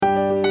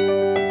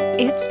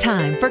It's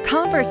time for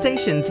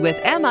Conversations with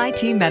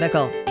MIT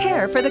Medical,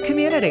 care for the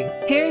community.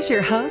 Here's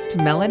your host,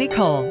 Melanie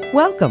Cole.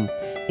 Welcome.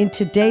 In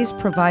today's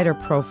provider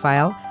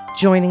profile,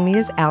 joining me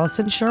is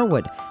Allison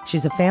Sherwood.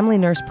 She's a family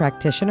nurse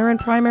practitioner and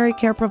primary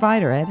care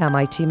provider at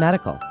MIT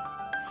Medical.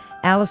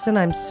 Allison,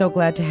 I'm so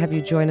glad to have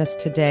you join us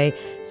today.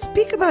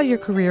 Speak about your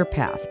career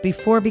path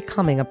before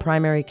becoming a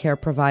primary care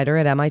provider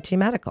at MIT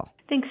Medical.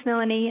 Thanks,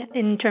 Melanie.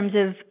 In terms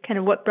of kind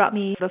of what brought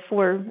me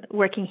before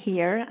working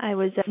here, I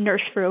was a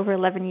nurse for over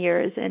 11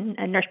 years and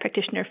a nurse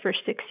practitioner for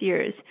 6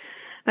 years.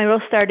 My role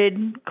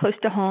started close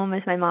to home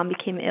as my mom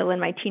became ill in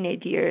my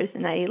teenage years,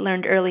 and I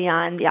learned early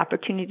on the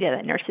opportunity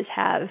that nurses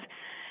have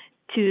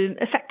to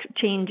affect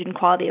change in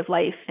quality of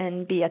life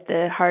and be at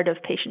the heart of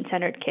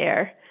patient-centered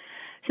care.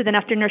 So then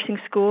after nursing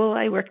school,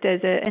 I worked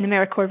as an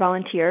AmeriCorps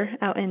volunteer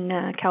out in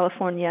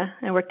California.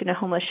 I worked in a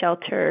homeless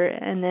shelter,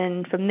 and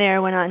then from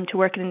there went on to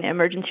work in an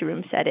emergency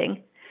room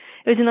setting.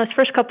 It was in those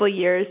first couple of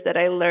years that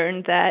I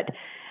learned that,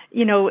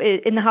 in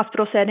the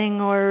hospital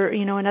setting or,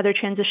 in other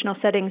transitional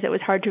settings, it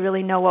was hard to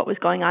really know what was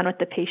going on with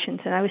the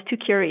patients, and I was too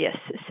curious.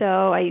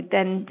 So I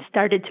then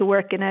started to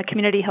work in a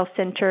community health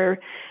center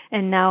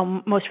and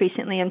now most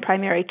recently in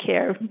primary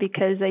care,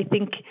 because I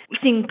think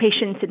seeing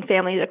patients and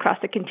families across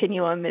the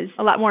continuum is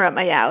a lot more up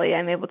my alley.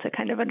 I'm able to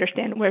kind of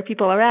understand where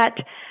people are at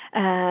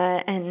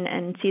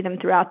and see them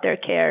throughout their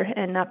care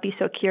and not be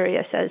so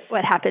curious as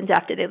what happens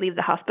after they leave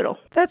the hospital.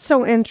 That's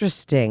so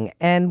interesting,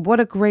 and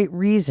what a great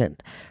reason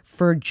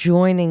for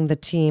joining the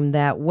team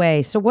that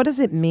way. So what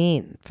does it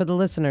mean for the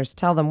listeners?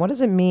 Tell them, what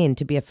does it mean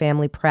to be a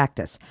family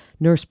practice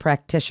nurse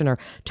practitioner?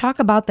 Talk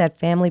about that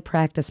family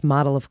practice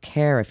model of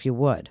care, if you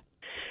would.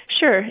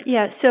 Sure.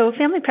 Yeah. So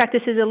family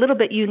practice is a little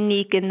bit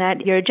unique in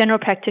that you're a general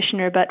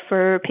practitioner, but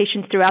for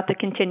patients throughout the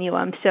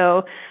continuum.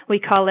 So we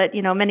call it,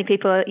 many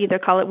people either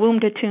call it womb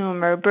to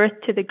tomb or birth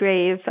to the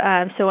grave.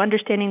 So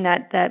understanding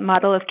that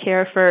model of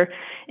care for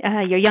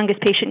your youngest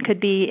patient could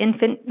be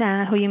infant,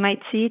 who you might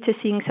see, to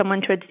seeing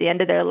someone towards the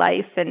end of their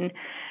life. And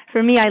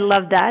for me, I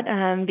love that,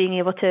 being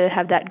able to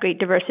have that great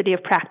diversity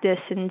of practice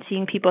and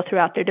seeing people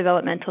throughout their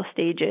developmental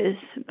stages.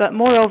 But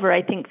moreover,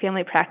 I think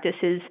family practice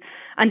is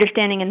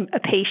understanding a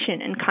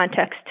patient in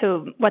context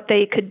to what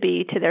they could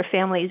be to their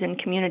families and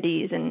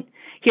communities. And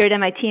here at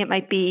MIT, it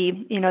might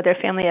be, their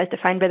family as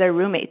defined by their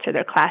roommates or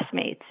their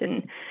classmates.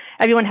 And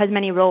everyone has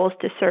many roles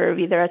to serve,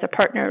 either as a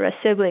partner, a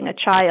sibling, a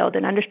child,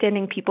 and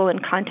understanding people in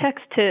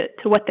context to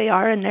what they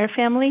are in their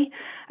family,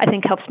 I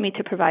think helps me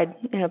to provide,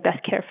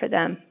 best care for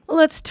them. Well,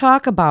 let's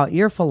talk about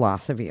your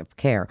philosophy of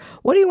care.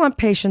 What do you want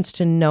patients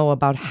to know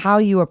about how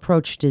you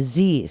approach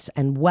disease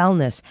and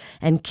wellness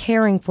and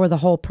caring for the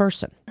whole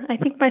person? I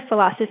think my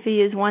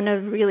philosophy is one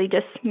of really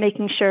just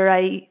making sure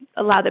I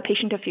allow the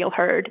patient to feel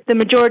heard. The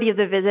majority of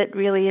the visit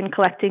really in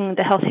collecting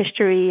the health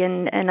history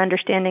and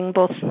understanding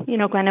both,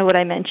 kind of what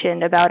I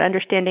mentioned about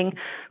understanding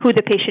who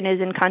the patient is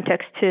in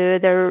context to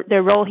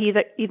their role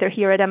either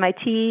here at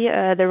MIT,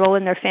 their role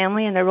in their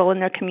family, and their role in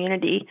their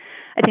community.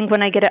 I think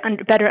when I get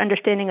a better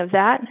understanding of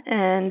that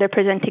and they're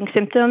presenting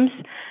symptoms,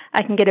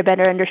 I can get a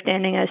better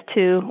understanding as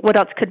to what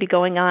else could be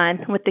going on,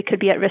 what they could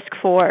be at risk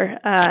for,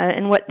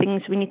 and what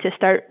things we need to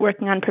start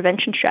working on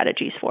prevention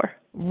strategies for.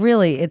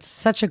 Really, it's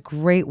such a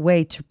great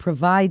way to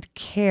provide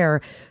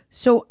care.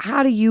 So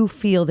how do you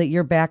feel that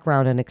your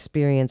background and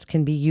experience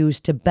can be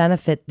used to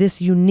benefit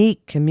this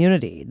unique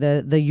community,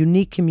 the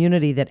unique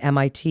community that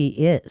MIT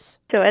is?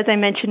 So as I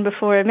mentioned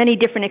before, many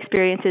different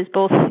experiences,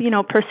 both,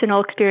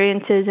 personal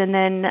experiences and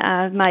then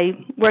my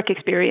work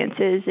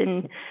experiences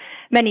in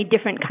many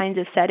different kinds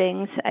of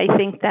settings. I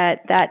think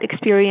that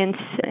experience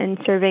in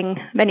serving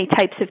many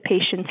types of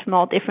patients from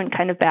all different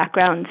kind of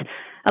backgrounds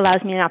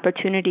allows me an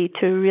opportunity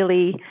to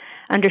really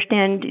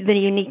understand the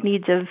unique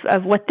needs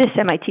of what this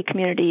MIT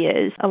community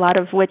is, a lot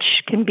of which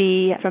can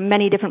be from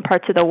many different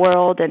parts of the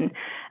world and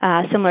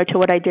similar to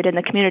what I did in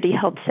the community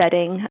health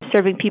setting,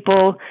 serving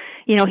people,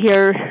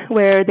 here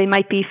where they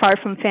might be far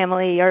from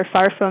family or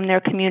far from their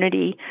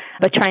community,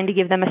 but trying to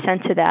give them a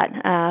sense of that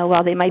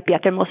while they might be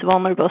at their most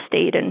vulnerable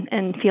state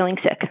and feeling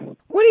sick.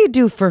 What do you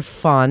do for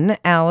fun,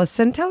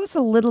 Allison? Tell us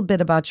a little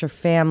bit about your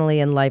family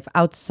and life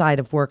outside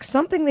of work,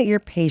 something that your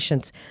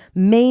patients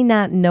may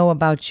not know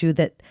about you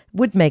that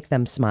would make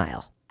them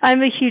smile.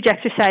 I'm a huge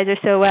exerciser,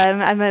 so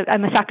I'm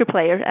a soccer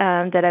player.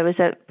 That I was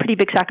a pretty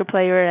big soccer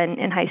player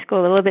in high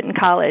school, a little bit in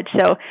college.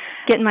 So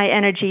getting my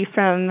energy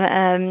from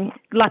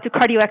lots of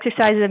cardio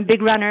exercises. I'm a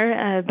big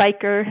runner,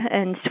 biker,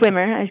 and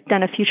swimmer. I've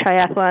done a few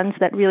triathlons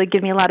that really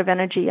give me a lot of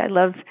energy. I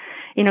love,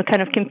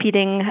 kind of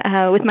competing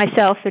with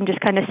myself and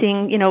just kind of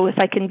seeing, if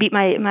I can beat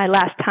my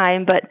last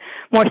time. But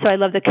more so, I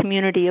love the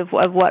community of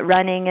what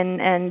running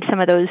and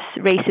some of those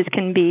races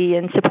can be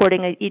and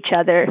supporting each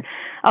other.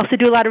 I also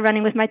do a lot of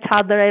running with my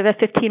toddler. I have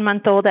a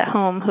 15-month-old at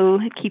home who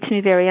keeps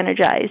me very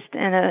energized,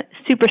 and a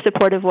super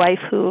supportive wife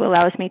who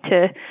allows me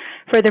to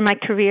further my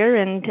career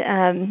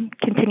and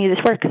continue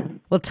this work.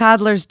 Well,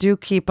 toddlers do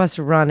keep us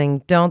running,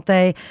 don't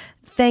they?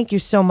 Thank you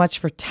so much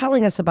for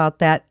telling us about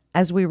that.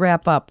 As we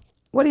wrap up,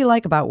 what do you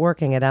like about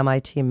working at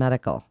MIT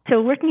Medical?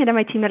 So working at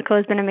MIT Medical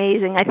has been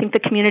amazing. I think the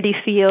community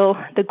feel,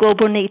 the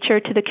global nature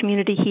to the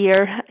community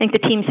here. I think the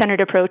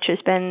team-centered approach has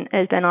been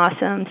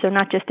awesome. So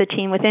not just the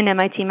team within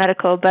MIT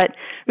Medical, but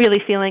really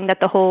feeling that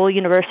the whole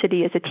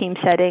university is a team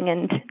setting,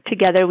 and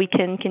together we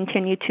can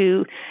continue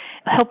to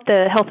help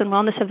the health and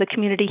wellness of the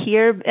community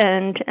here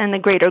and the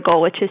greater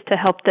goal, which is to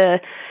help the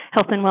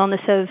health and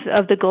wellness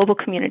of the global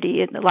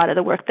community and a lot of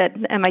the work that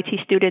MIT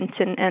students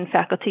and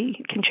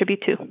faculty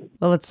contribute to.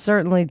 Well, it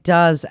certainly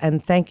does.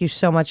 And thank you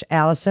so much,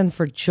 Allison,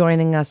 for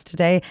joining us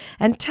today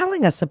and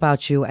telling us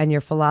about you and your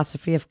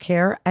philosophy of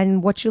care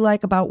and what you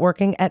like about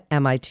working at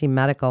MIT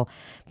Medical.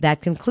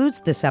 That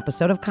concludes this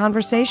episode of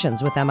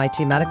Conversations with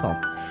MIT Medical.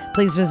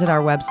 Please visit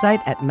our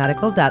website at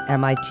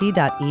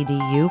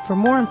medical.mit.edu for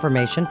more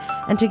information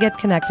and to get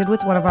connected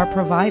with one of our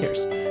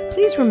providers.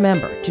 Please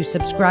remember to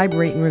subscribe,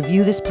 rate, and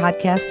review this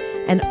podcast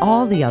and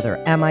all the other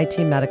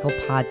MIT Medical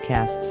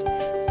podcasts.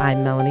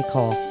 I'm Melanie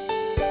Cole.